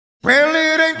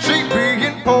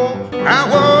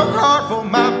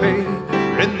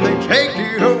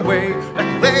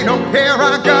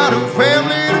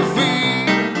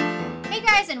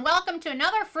to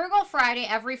another Frugal Friday.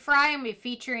 Every Friday, I'm going to be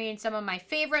featuring some of my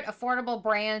favorite affordable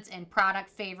brands and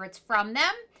product favorites from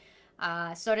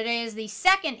them. So today is the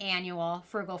second annual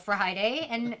Frugal Friday,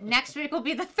 and next week will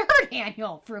be the third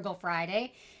annual Frugal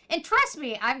Friday. And trust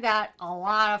me, I've got a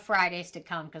lot of Fridays to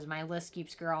come because my list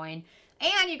keeps growing.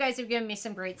 And you guys have given me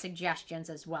some great suggestions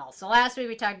as well. So last week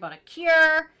we talked about a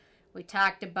Cure. We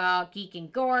talked about Geek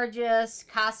and Gorgeous,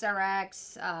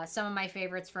 CosRx, some of my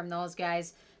favorites from those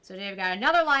guys. So today we've got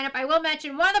another lineup. I will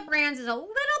mention one of the brands is a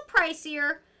little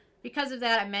pricier. Because of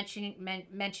that, I'm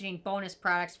mentioning bonus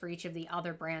products for each of the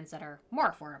other brands that are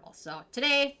more affordable. So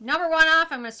today, number one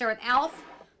off, I'm going to start with e.l.f.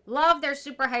 Love their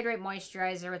Super Hydrate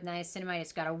Moisturizer with niacinamide.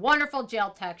 It's got a wonderful gel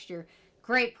texture.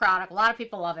 Great product. A lot of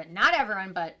people love it. Not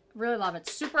everyone, but really love it.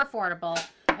 Super affordable.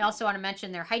 I also want to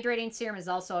mention their hydrating serum is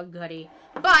also a goodie.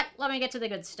 But let me get to the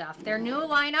good stuff. Their new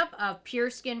lineup of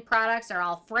Pure Skin products are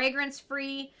all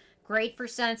fragrance-free. Great for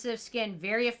sensitive skin.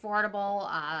 Very affordable.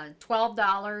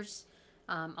 $12.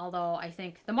 Although I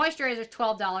think the moisturizer is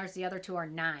 $12, the other two are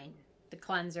 $9, the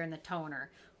cleanser and the toner.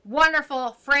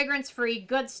 Wonderful, fragrance-free,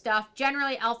 good stuff.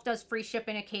 Generally, e.l.f. does free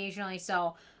shipping occasionally,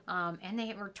 so and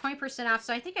they were 20% off,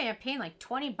 so I think I am paying like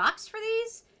 $20 for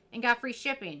these and got free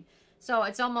shipping. So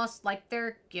it's almost like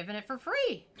they're giving it for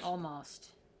free,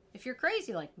 almost, if you're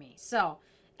crazy like me. So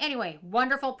anyway,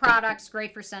 wonderful products,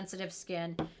 great for sensitive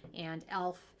skin, and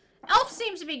e.l.f. e.l.f.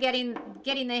 seems to be getting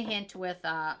the hint with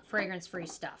fragrance-free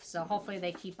stuff. So hopefully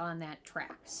they keep on that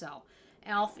track. So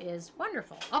e.l.f. is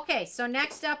wonderful. Okay, so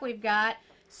next up we've got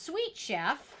Sweet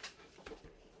Chef,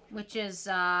 which is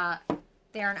they're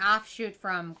an offshoot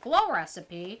from Glow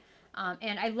Recipe.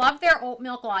 And I love their oat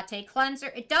milk latte cleanser.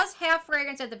 It does have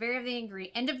fragrance at the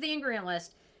very end of the ingredient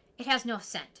list. It has no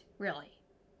scent, really.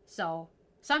 So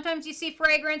sometimes you see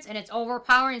fragrance and it's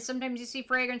overpowering. Sometimes you see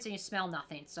fragrance and you smell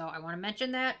nothing. So I want to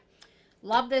mention that.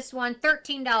 Love this one.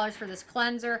 $13 for this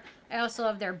cleanser. I also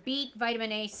love their Beet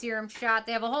Vitamin A Serum Shot.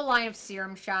 They have a whole line of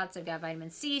serum shots. They've got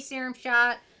Vitamin C Serum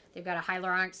Shot. They've got a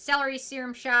Hyaluronic Celery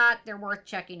Serum Shot. They're worth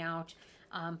checking out.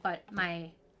 But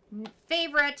my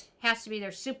favorite has to be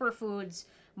their Superfoods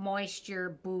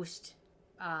Moisture Boost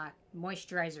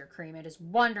Moisturizer Cream. It is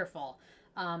wonderful.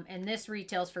 And this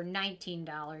retails for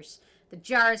 $19. The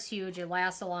jar is huge. It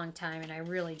lasts a long time. And I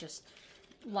really just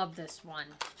love this one.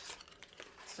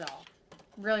 So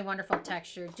really wonderful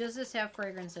texture. Does this have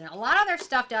fragrance in it? A lot of their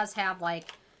stuff does have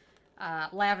like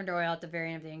lavender oil at the very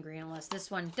end of the ingredient list. This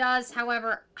one does.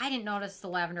 However, I didn't notice the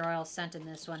lavender oil scent in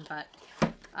this one, but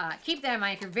keep that in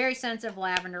mind. If you're very sensitive to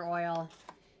lavender oil,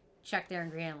 check their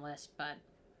ingredient list. But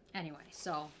anyway,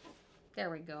 so there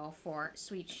we go for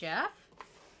Sweet Chef.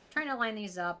 Trying to line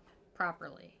these up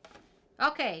properly.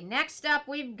 Okay, next up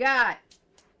we've got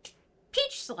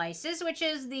Peach Slices, which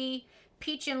is the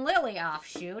Peach and Lily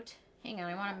offshoot. Hang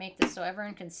on, I want to make this so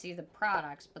everyone can see the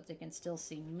products, but they can still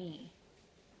see me.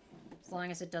 As long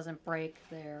as it doesn't break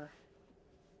their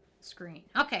screen.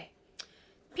 Okay.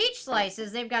 Peach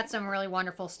Slices, they've got some really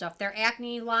wonderful stuff. Their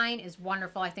acne line is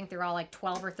wonderful. I think they're all like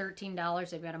 $12 or $13.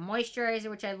 They've got a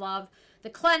moisturizer, which I love. The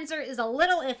cleanser is a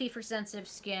little iffy for sensitive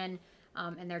skin,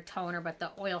 and their toner, but the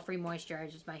oil-free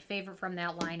moisturizer is my favorite from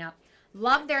that lineup.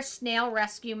 Love their Snail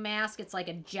Rescue Mask. It's like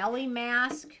a jelly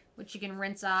mask, which you can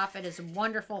rinse off. It is a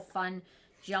wonderful, fun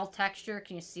gel texture.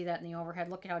 Can you see that in the overhead?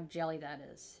 Look at how jelly that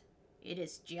is. It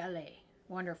is jelly.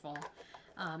 Wonderful.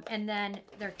 And then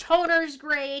their toner's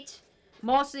great.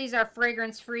 Most of these are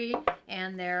fragrance-free,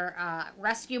 and their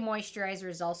Rescue Moisturizer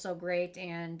is also great.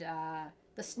 And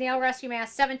the Snail Rescue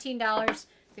Mask, $17.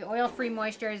 The oil-free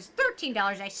moisturizer is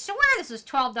 $13. I swear this was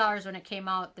 $12 when it came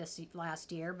out this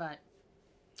last year, but...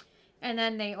 And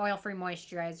then the oil-free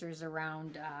moisturizer is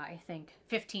around, I think,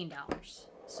 $15.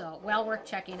 So, well worth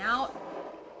checking out.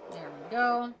 There we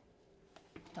go.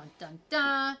 Dun, dun,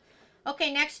 dun.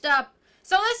 Okay, next up.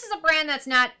 So this is a brand that's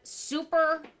not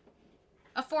super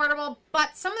affordable,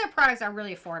 but some of their products are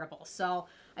really affordable. So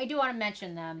I do want to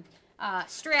mention them.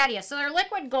 Stratia. So their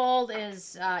liquid gold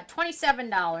is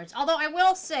 $27. Although I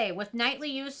will say, with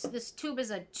nightly use, this tube is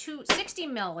a 60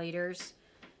 milliliters.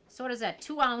 So what is that?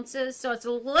 2 ounces. So it's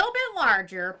a little bit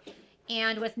larger.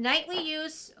 And with nightly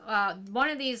use, one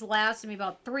of these lasts me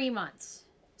about 3 months.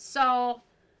 So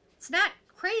it's not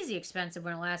crazy expensive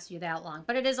when it lasts you that long.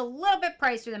 But it is a little bit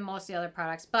pricier than most of the other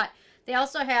products. But they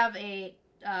also have a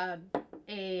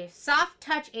Soft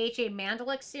Touch HA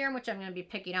Mandelic Serum, which I'm going to be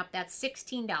picking up. That's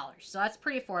 $16. So that's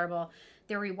pretty affordable.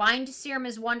 Their Rewind Serum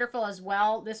is wonderful as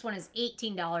well. This one is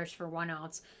 $18 for 1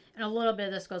 ounce. And a little bit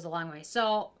of this goes a long way.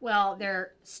 So, well,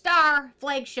 their star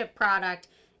flagship product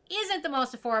isn't the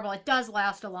most affordable. It does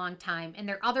last a long time. And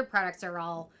their other products are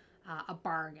all a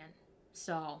bargain.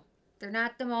 So, they're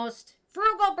not the most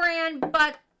frugal brand,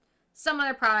 but some of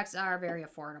their products are very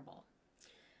affordable.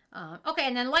 Okay,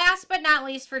 and then last but not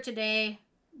least for today,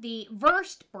 the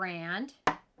Versed brand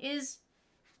is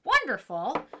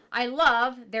wonderful. I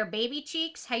love their Baby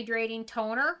Cheeks Hydrating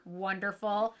Toner.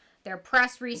 Wonderful. Their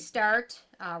Press Restart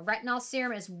Retinol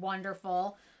Serum is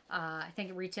wonderful. I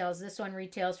think this one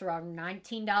retails for around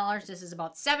 $19. This is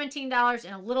about $17,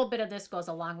 and a little bit of this goes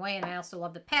a long way. And I also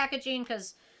love the packaging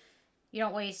because you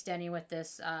don't waste any with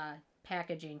this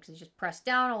packaging because you just press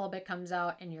down, a little bit comes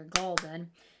out, and you're golden.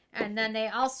 And then they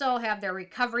also have their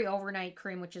Recovery Overnight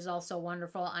Cream, which is also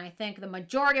wonderful. And I think the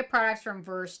majority of products from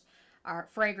Versed are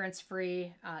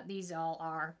fragrance-free. These all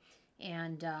are.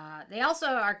 And they also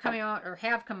are coming out, or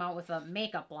have come out, with a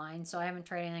makeup line. So I haven't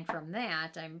tried anything from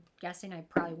that. I'm guessing I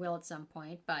probably will at some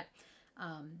point. But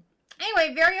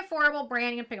anyway, very affordable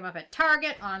brand. You can pick them up at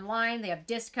Target, online. They have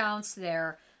discounts.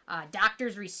 Their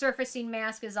Doctor's Resurfacing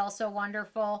Mask is also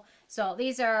wonderful. So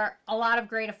these are a lot of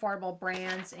great affordable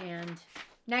brands. And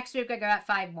next week I got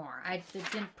 5 more. I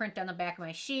didn't print on the back of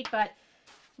my sheet, but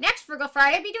next Frugal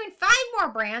Friday I'll be doing 5 more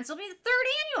brands. It'll be the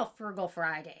 3rd annual Frugal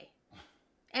Friday.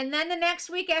 And then the next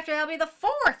week after that'll be the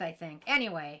 4th, I think.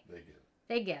 Anyway,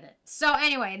 they get it. So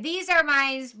anyway, these are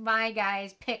my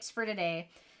guys' picks for today.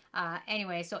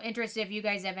 Anyway, so interested if you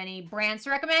guys have any brands to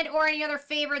recommend or any other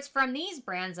favorites from these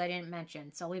brands I didn't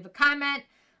mention. So leave a comment.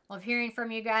 Love hearing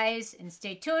from you guys, and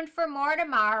stay tuned for more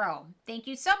tomorrow. Thank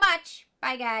you so much.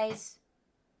 Bye, guys.